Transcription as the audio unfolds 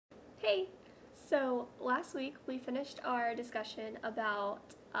Hey! So last week we finished our discussion about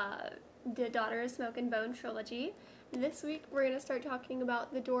the Daughter of Smoke and Bone trilogy. This week we're going to start talking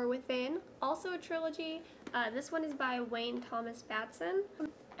about The Door Within, also a trilogy. This one is by Wayne Thomas Batson,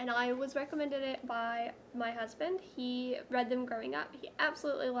 and I was recommended it by my husband. He read them growing up. He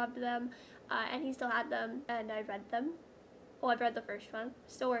absolutely loved them, and he still had them, and I read them. Well, I've read the first one.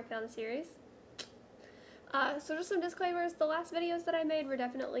 Still working on the series. So just some disclaimers, the last videos that I made were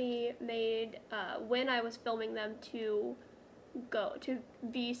definitely made when I was filming them to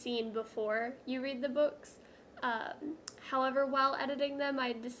be seen before you read the books. However, while editing them,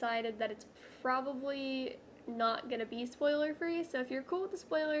 I decided that it's probably not going to be spoiler free, so if you're cool with the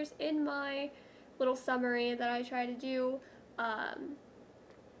spoilers in my little summary that I try to do,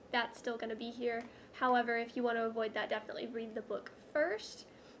 that's still going to be here. However, if you want to avoid that, definitely read the book first.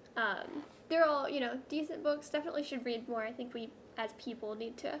 They're all, decent books. Definitely should read more. I think we, as people,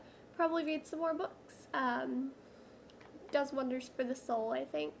 need to probably read some more books. Does wonders for the soul, I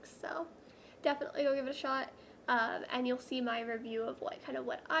think. So definitely go give it a shot. And you'll see my review of what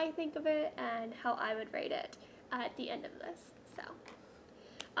I think of it and how I would rate it at the end of this. So,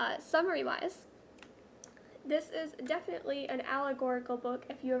 summary-wise, this is definitely an allegorical book.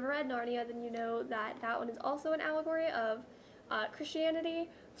 If you have read Narnia, then you know that that one is also an allegory of Christianity.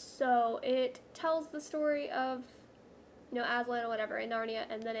 So it tells the story of, Aslan or whatever in Narnia,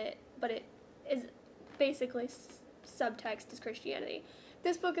 and then it is basically subtext is Christianity.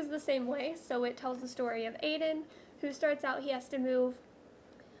 This book is the same way, so it tells the story of Aiden, who starts out, he has to move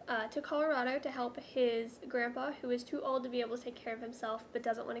to Colorado to help his grandpa, who is too old to be able to take care of himself, but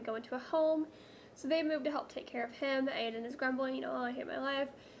doesn't want to go into a home. So they move to help take care of him. Aiden is grumbling, oh, I hate my life.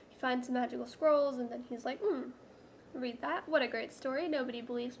 He finds some magical scrolls, and then he's like, read that. What a great story. Nobody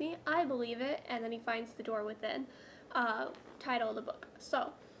believes me. I believe it. And then he finds The Door Within, title of the book.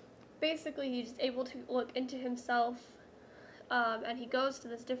 So basically he's able to look into himself, and he goes to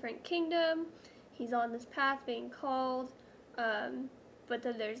this different kingdom. He's on this path being called, but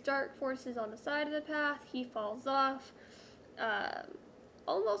then there's dark forces on the side of the path. He falls off,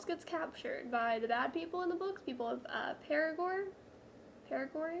 almost gets captured by the bad people in the books, people of Paragory,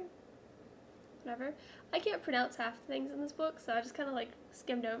 whatever. I can't pronounce half the things in this book, so I just kind of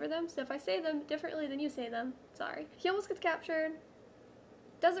skimmed over them. So if I say them differently than you say them, sorry. He almost gets captured.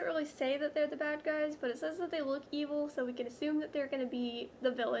 Doesn't really say that they're the bad guys, but it says that they look evil, so we can assume that they're going to be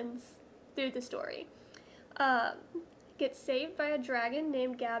the villains through the story. Gets saved by a dragon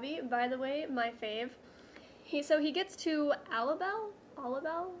named Gabby. By the way, my fave. So he gets to Alabel,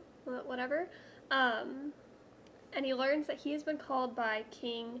 whatever, and he learns that he has been called by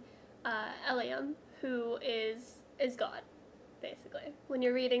King Eliam, who is God, basically. When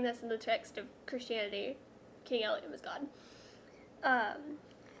you're reading this in the text of Christianity, King Eliam is God.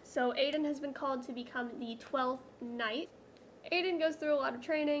 So Aiden has been called to become the 12th Knight. Aiden goes through a lot of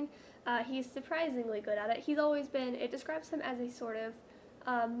training. He's surprisingly good at it. He's always been, it describes him as a sort of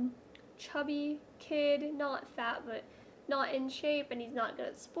chubby kid, not fat, but not in shape, and he's not good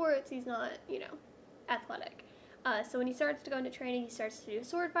at sports. He's not, athletic. So when he starts to go into training, he starts to do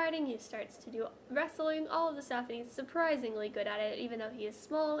sword fighting, he starts to do wrestling, all of the stuff, and he's surprisingly good at it, even though he is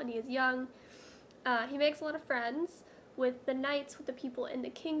small and he is young. He makes a lot of friends with the knights, with the people in the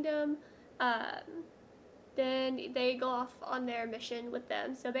kingdom. Then they go off on their mission with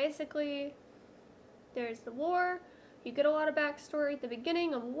them. So basically, there's the war. You get a lot of backstory at the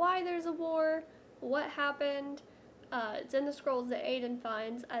beginning of why there's a war, what happened. It's in the scrolls that Aiden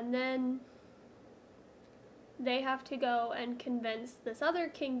finds, and then they have to go and convince this other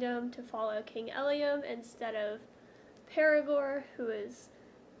kingdom to follow King Eliam instead of Paragor, who is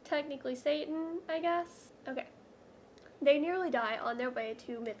technically Satan, I guess. Okay. They nearly die on their way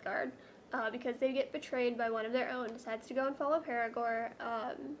to Midgard, because they get betrayed by one of their own, decides to go and follow Paragor,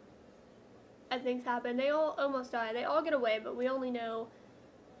 and things happen. They all almost die. They all get away, but we only know,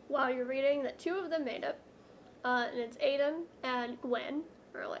 while you're reading, that two of them made it, and it's Aiden and Gwen,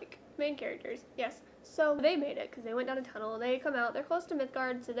 are main characters, yes. So they made it, because they went down a tunnel, they come out, they're close to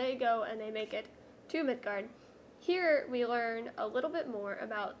Midgard, so they go and they make it to Midgard. Here we learn a little bit more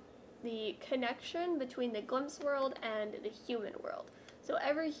about the connection between the glimpse world and the human world. So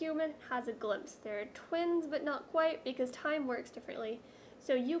every human has a glimpse. They're twins, but not quite, because time works differently.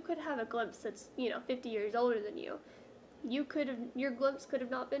 So you could have a glimpse that's, 50 years older than you. Your glimpse could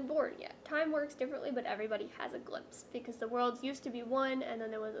have not been born yet. Time works differently, but everybody has a glimpse, because the worlds used to be one, and then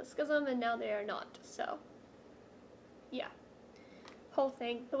there was a schism, and now they are not. So, yeah. Whole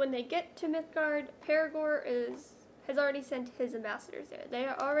thing. But when they get to Midgard, Paragor has already sent his ambassadors there. They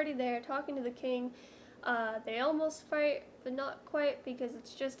are already there talking to the king. They almost fight, but not quite, because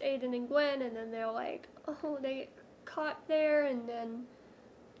it's just Aiden and Gwen, and then they're like, oh, they get caught there, and then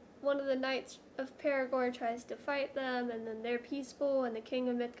one of the knights of Perigord tries to fight them, and then they're peaceful, and the king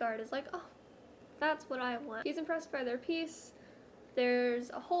of Midgard is like, oh, that's what I want. He's impressed by their peace.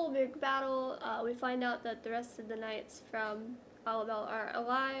 There's a whole big battle. We find out that the rest of the knights from Alabel are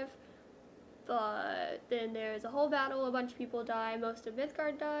alive, but then there's a whole battle, a bunch of people die, most of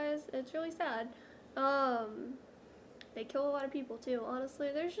Midgard dies. It's really sad. They kill a lot of people too, honestly.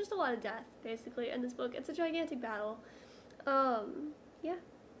 There's just a lot of death, basically, in this book. It's a gigantic battle. Yeah.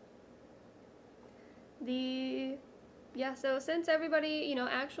 So since everybody, you know,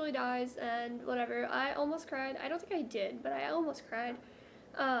 actually dies and whatever, I almost cried. I don't think I did, but I almost cried.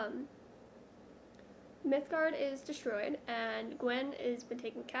 Midgard is destroyed, and Gwen is been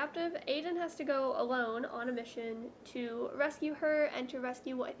taken captive. Aiden has to go alone on a mission to rescue her and to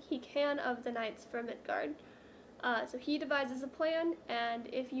rescue what he can of the knights from Midgard. So he devises a plan, and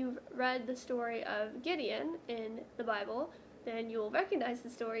if you've read the story of Gideon in the Bible, then you'll recognize the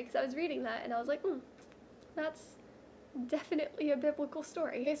story, because I was reading that, and I was like, that's definitely a biblical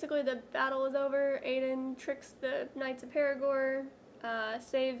story. Basically, the battle is over. Aiden tricks the Knights of Perigord,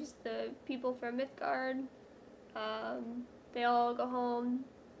 saves the people from Midgard. They all go home.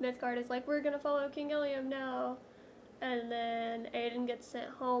 Midgard is like, we're gonna follow King Ilium now. And then Aiden gets sent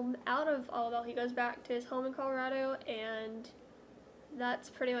home out of Alabel. He goes back to his home in Colorado, and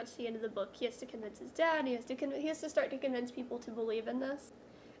that's pretty much the end of the book. He has to convince his dad. He has to start to convince people to believe in this.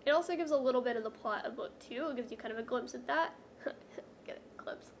 It also gives a little bit of the plot of book 2. It gives you kind of a glimpse of that. Get it?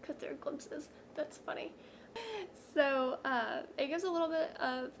 Glimpse, because they're glimpses. That's funny. So it gives a little bit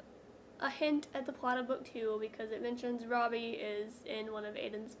of a hint at the plot of book 2, because it mentions Robbie is in one of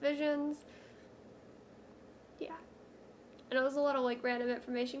Aiden's visions. Yeah. And it was a lot of like random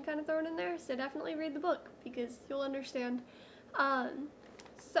information kind of thrown in there, so definitely read the book, because you'll understand.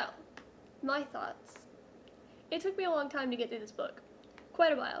 So, my thoughts. It took me a long time to get through this book.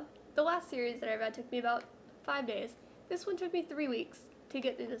 Quite a while. The last series that I read took me about 5 days. This one took me 3 weeks to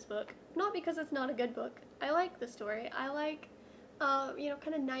get through this book. Not because it's not a good book. I like the story. I like,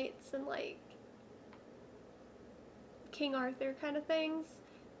 kind of knights and like King Arthur kind of things.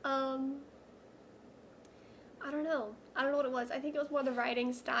 I don't know. I don't know what it was. I think it was more the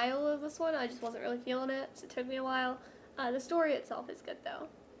writing style of this one. I just wasn't really feeling it, so it took me a while. The story itself is good though.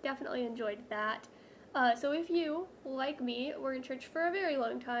 Definitely enjoyed that. So if you, like me, were in church for a very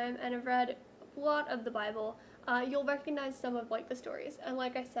long time and have read a lot of the Bible, you'll recognize some of like the stories. And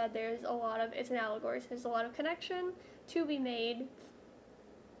like I said, it's an allegory, so there's a lot of connection to be made.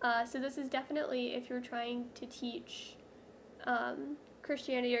 So this is definitely, if you're trying to teach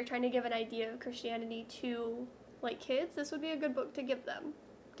Christianity or trying to give an idea of Christianity to like kids, this would be a good book to give them.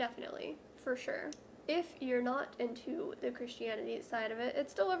 Definitely, for sure. If you're not into the Christianity side of it,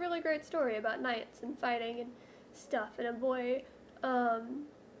 it's still a really great story about knights and fighting and stuff, and a boy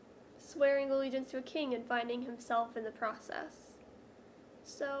swearing allegiance to a king and finding himself in the process.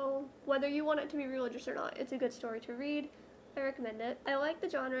 So whether you want it to be religious or not, it's a good story to read. I recommend it. I like the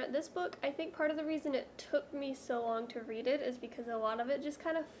genre. This book, I think part of the reason it took me so long to read it is because a lot of it just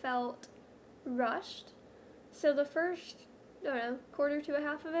kind of felt rushed. So the first, quarter to a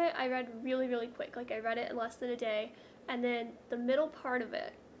half of it, I read really, really quick. Like, I read it in less than a day. And then the middle part of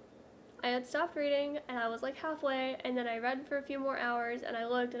it, I had stopped reading, and I was like halfway, and then I read for a few more hours, and I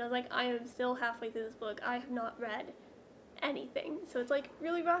looked, and I was like, I am still halfway through this book. I have not read anything. So it's like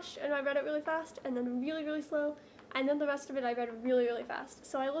really rushed, and I read it really fast, and then really, really slow. And then the rest of it I read really, really fast.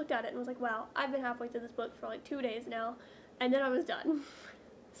 So I looked at it and was like, wow, I've been halfway through this book for like 2 days now. And then I was done.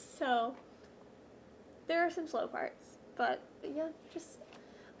 So there are some slow parts. But yeah,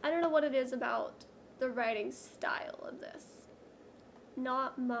 I don't know what it is about the writing style of this.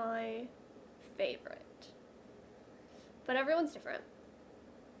 Not my favorite. But everyone's different.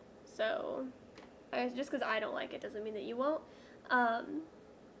 So just because I don't like it doesn't mean that you won't.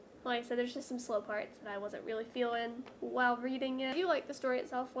 Like I said, there's just some slow parts that I wasn't really feeling while reading it. I do like the story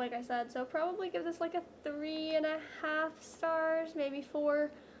itself, like I said, so probably give this like a 3.5 stars, maybe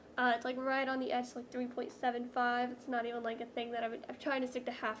 4. It's like right on the edge, like 3.75. It's not even like a thing that I'm trying to stick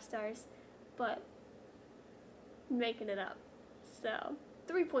to half stars, but making it up. So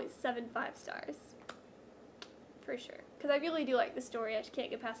 3.75 stars. For sure. Because I really do like the story. I just can't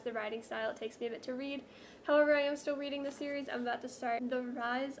get past the writing style. It takes me a bit to read. However, I am still reading the series. I'm about to start The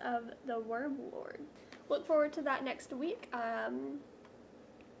Rise of the Worm Lord. Look forward to that next week.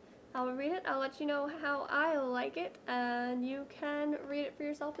 I'll read it. I'll let you know how I like it, and you can read it for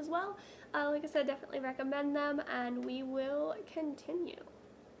yourself as well. Like I said, definitely recommend them, and we will continue.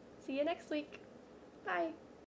 See you next week. Bye.